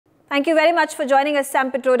Thank you very much for joining us,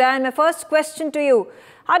 Sam Pitroda. And my first question to you,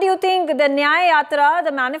 how do you think the Nyaya Yatra,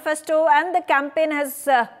 the manifesto and the campaign has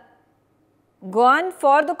gone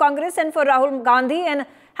for the Congress and for Rahul Gandhi? And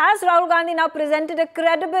has Rahul Gandhi now presented a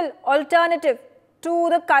credible alternative to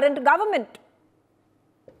the current government?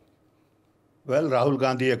 Well, Rahul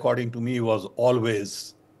Gandhi, according to me, was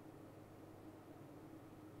always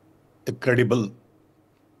a credible,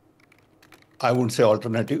 I wouldn't say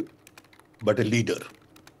alternative, but a leader.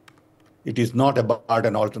 It is not about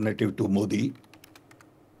an alternative to Modi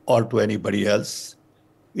or to anybody else.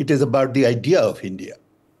 It is about the idea of India.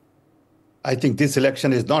 I think this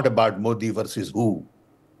election is not about Modi versus who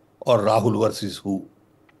or Rahul versus who.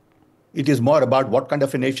 It is more about what kind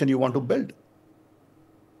of a nation you want to build.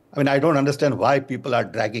 I mean, I don't understand why people are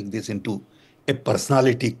dragging this into a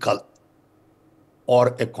personality cult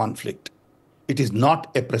or a conflict. It is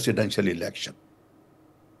not a presidential election.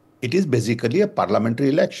 It is basically a parliamentary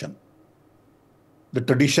election. The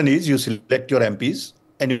tradition is you select your MPs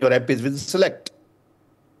and your MPs will select.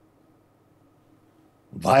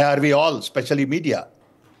 Why are we all, especially media,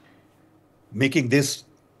 making this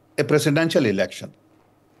a presidential election?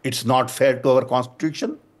 It's not fair to our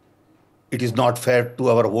constitution. It is not fair to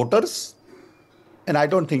our voters. And I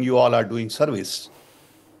don't think you all are doing service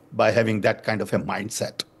by having that kind of a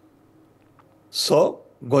mindset. So,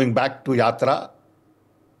 going back to Yatra,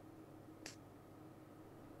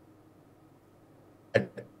 had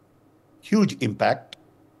huge impact,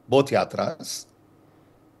 both Yatras,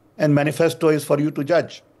 and manifesto is for you to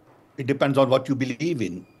judge. It depends on what you believe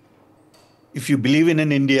in. If you believe in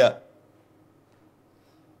an India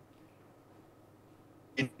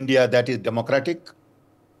that is democratic,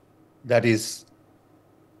 that is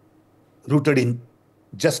rooted in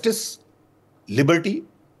justice, liberty,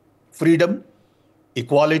 freedom,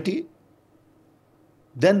 equality,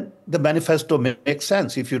 then the manifesto makes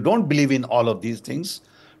sense. If you don't believe in all of these things,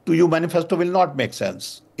 to you, manifesto will not make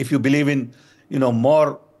sense. If you believe in,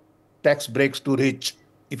 more tax breaks to rich,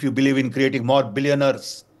 if you believe in creating more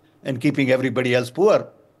billionaires and keeping everybody else poor,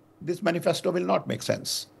 this manifesto will not make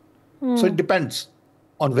sense. So it depends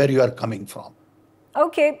on where you are coming from.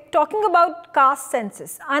 Okay, talking about caste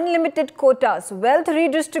census, unlimited quotas, wealth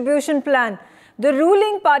redistribution plan, the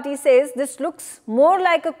ruling party says this looks more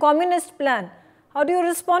like a communist plan. How do you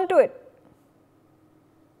respond to it?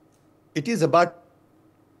 It is about,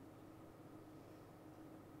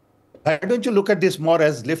 why don't you look at this more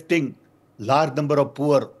as lifting large number of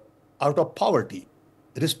poor out of poverty,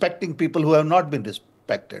 respecting people who have not been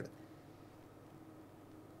respected,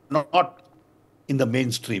 not in the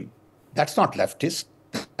mainstream. That's not leftist.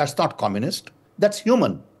 That's not communist. That's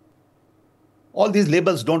human. All these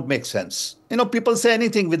labels don't make sense. People say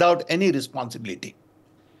anything without any responsibility.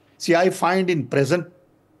 See, I find in present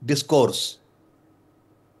discourse,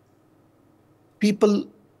 people,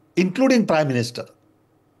 including Prime Minister,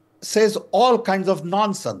 says all kinds of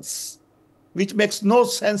nonsense, which makes no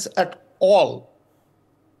sense at all.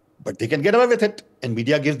 But they can get away with it. And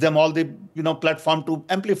media gives them all the, platform to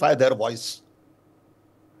amplify their voice.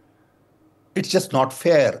 It's just not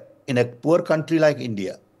fair in a poor country like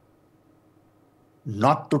India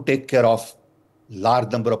not to take care of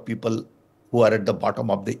large number of people who are at the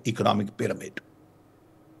bottom of the economic pyramid.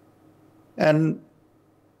 And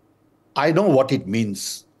I know what it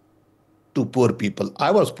means to poor people.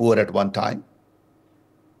 I was poor at one time.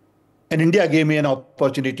 And India gave me an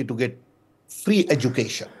opportunity to get free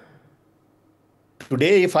education.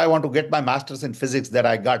 Today, if I want to get my master's in physics that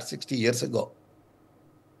I got 60 years ago,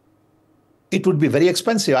 it would be very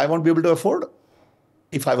expensive. I won't be able to afford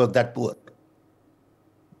if I was that poor.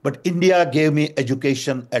 But India gave me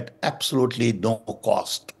education at absolutely no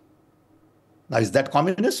cost. Now, is that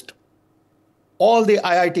communist? All the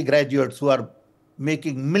IIT graduates who are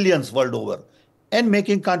making millions world over and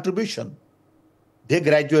making contribution, they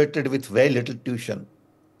graduated with very little tuition.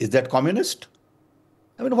 Is that communist?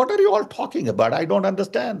 I mean, what are you all talking about? I don't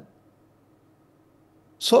understand.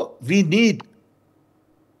 So we need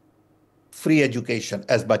free education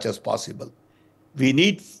as much as possible. We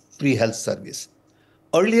need free health service.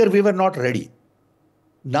 Earlier, we were not ready.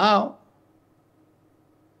 Now,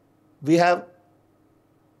 we have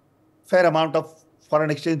fair amount of foreign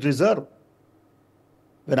exchange reserve.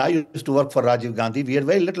 When I used to work for Rajiv Gandhi, we had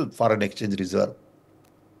very little foreign exchange reserve.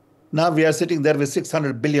 Now we are sitting there with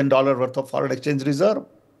 $600 billion worth of foreign exchange reserve.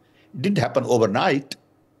 It didn't happen overnight.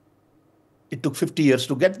 It took 50 years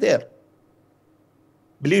to get there.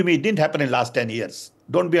 Believe me, it didn't happen in the last 10 years.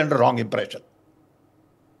 Don't be under wrong impression.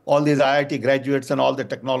 All these IIT graduates and all the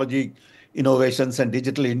technology innovations and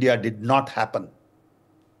digital India did not happen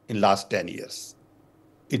in last 10 years.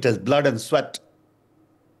 It is blood and sweat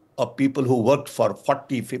of people who worked for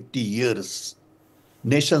 40, 50 years.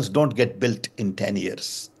 Nations don't get built in 10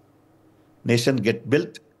 years. Nations get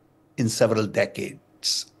built in several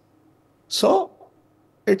decades. So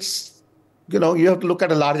it's, you have to look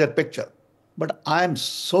at a larger picture. But I'm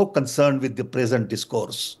so concerned with the present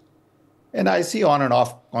discourse. And I see on and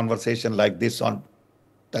off conversation like this on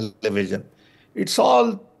television. It's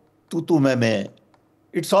all tutu meme.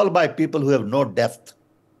 It's all by people who have no depth,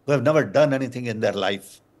 who have never done anything in their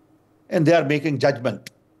life. And they are making judgment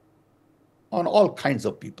on all kinds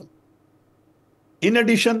of people. In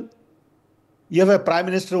addition, you have a prime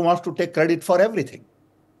minister who wants to take credit for everything.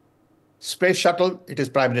 Space shuttle, it is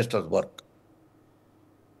prime minister's work.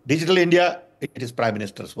 Digital India, it is prime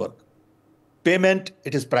minister's work. Payment,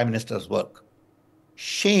 it is prime minister's work.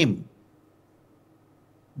 Shame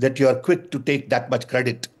that you are quick to take that much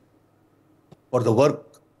credit for the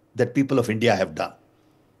work that people of India have done.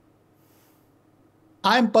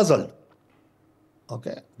 I'm puzzled.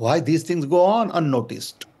 Okay, why these things go on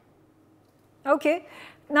unnoticed? Okay.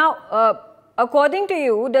 Now, according to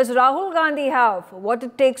you, does Rahul Gandhi have what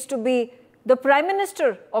it takes to be the Prime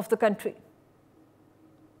Minister of the country?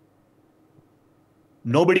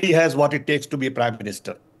 Nobody has what it takes to be Prime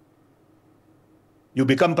Minister. You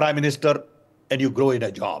become Prime Minister and you grow in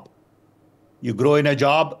a job. You grow in a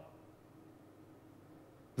job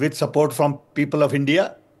with support from people of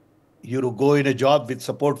India. You go in a job with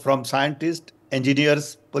support from scientists,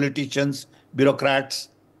 engineers, politicians, bureaucrats,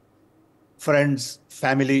 friends,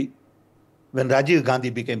 family. When Rajiv Gandhi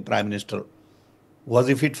became Prime Minister, was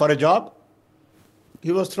he fit for a job?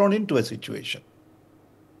 He was thrown into a situation.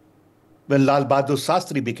 When Lal Bahadur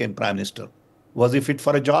Shastri became Prime Minister, was he fit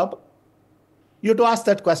for a job? You have to ask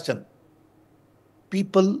that question.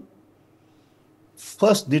 People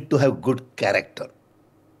first need to have good character,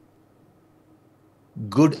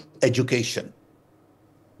 good education,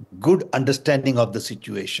 good understanding of the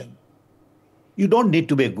situation. You don't need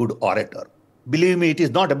to be a good orator. Believe me, it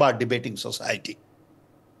is not about debating society.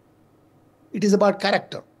 It is about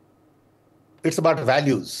character. It's about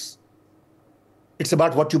values. It's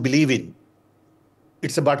about what you believe in.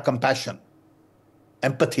 It's about compassion,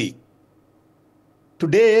 empathy.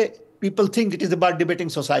 Today, people think it is about debating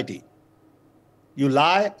society. You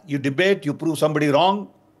lie, you debate, you prove somebody wrong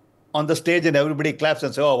on the stage and everybody claps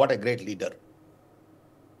and says, oh, what a great leader.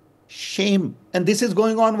 Shame. And this is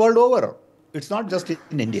going on world over. It's not just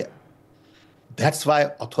in India. That's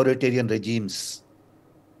why authoritarian regimes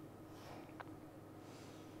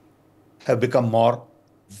have become more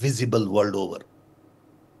visible world over.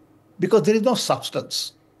 Because there is no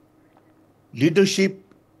substance. Leadership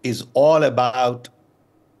is all about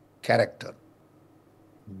character,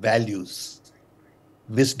 values,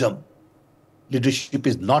 wisdom. Leadership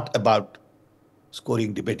is not about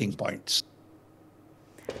scoring debating points.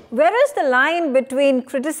 Where is the line between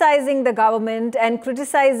criticizing the government and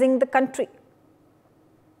criticizing the country?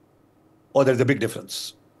 Oh, there's a big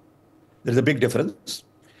difference. There's a big difference.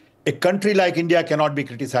 A country like India cannot be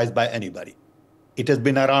criticized by anybody. It has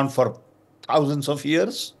been around for thousands of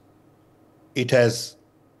years. It has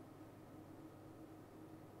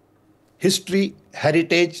history,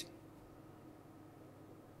 heritage,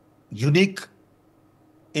 unique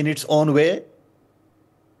in its own way.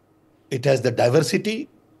 It has the diversity,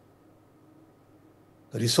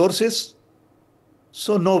 resources.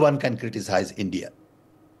 So no one can criticize India.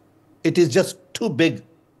 It is just too big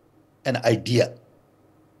an idea.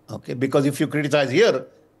 Okay, because if you criticize here,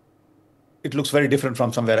 it looks very different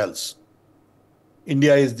from somewhere else.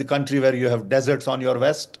 India is the country where you have deserts on your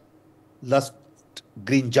west, lush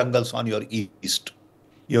green jungles on your east.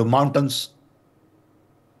 You have mountains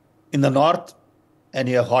in the north, and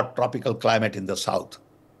you have hot tropical climate in the south.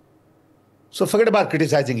 So forget about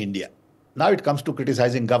criticizing India. Now it comes to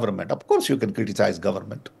criticizing government. Of course you can criticize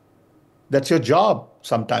government. That's your job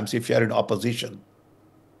sometimes if you're in opposition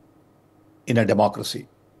in a democracy.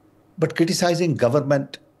 But criticizing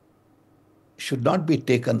government should not be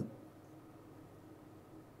taken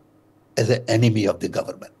as an enemy of the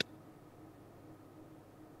government.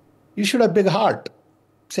 You should have a big heart,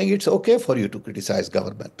 saying it's okay for you to criticize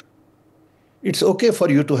government. It's okay for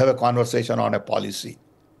you to have a conversation on a policy.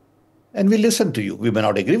 And we listen to you. We may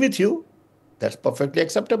not agree with you. That's perfectly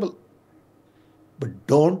acceptable. But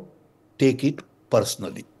don't take it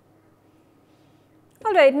personally.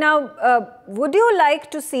 All right. Now, would you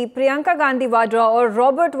like to see Priyanka Gandhi Vadra or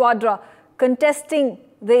Robert Vadra contesting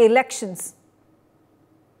the elections?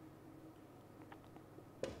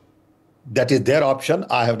 That is their option.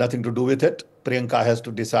 I have nothing to do with it. Priyanka has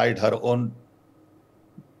to decide her own,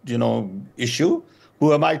 issue.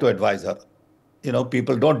 Who am I to advise her?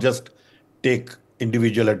 People don't just take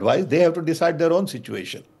individual advice. They have to decide their own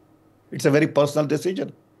situation. It's a very personal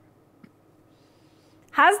decision.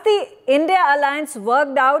 Has the India alliance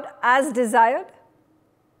worked out as desired?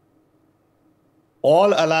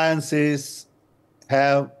 All alliances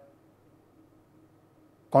have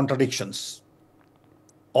contradictions.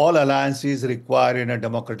 All alliances require, in a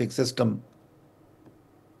democratic system,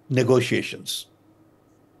 negotiations.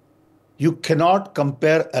 You cannot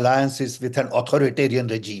compare alliances with an authoritarian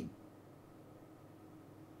regime.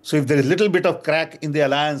 So if there is a little bit of crack in the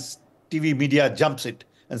alliance, TV media jumps it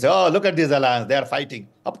and say, oh, look at this alliance, they are fighting.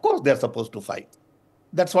 Of course they're supposed to fight.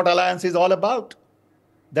 That's what alliance is all about.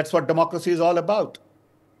 That's what democracy is all about.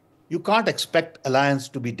 You can't expect alliance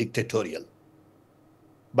to be dictatorial.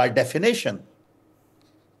 By definition,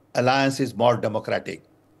 alliance is more democratic,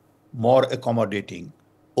 more accommodating,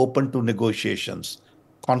 open to negotiations,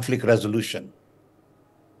 conflict resolution.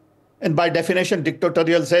 And by definition,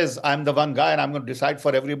 dictatorial says, I'm the one guy and I'm going to decide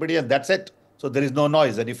for everybody and that's it. So there is no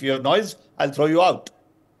noise. And if you have noise, I'll throw you out.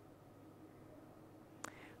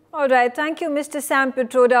 All right. Thank you, Mr. Sam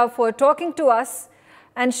Pitroda, for talking to us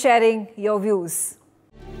and sharing your views.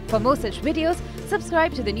 For more such videos,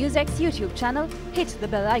 subscribe to the NewsX YouTube channel, hit the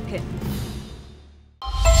bell icon.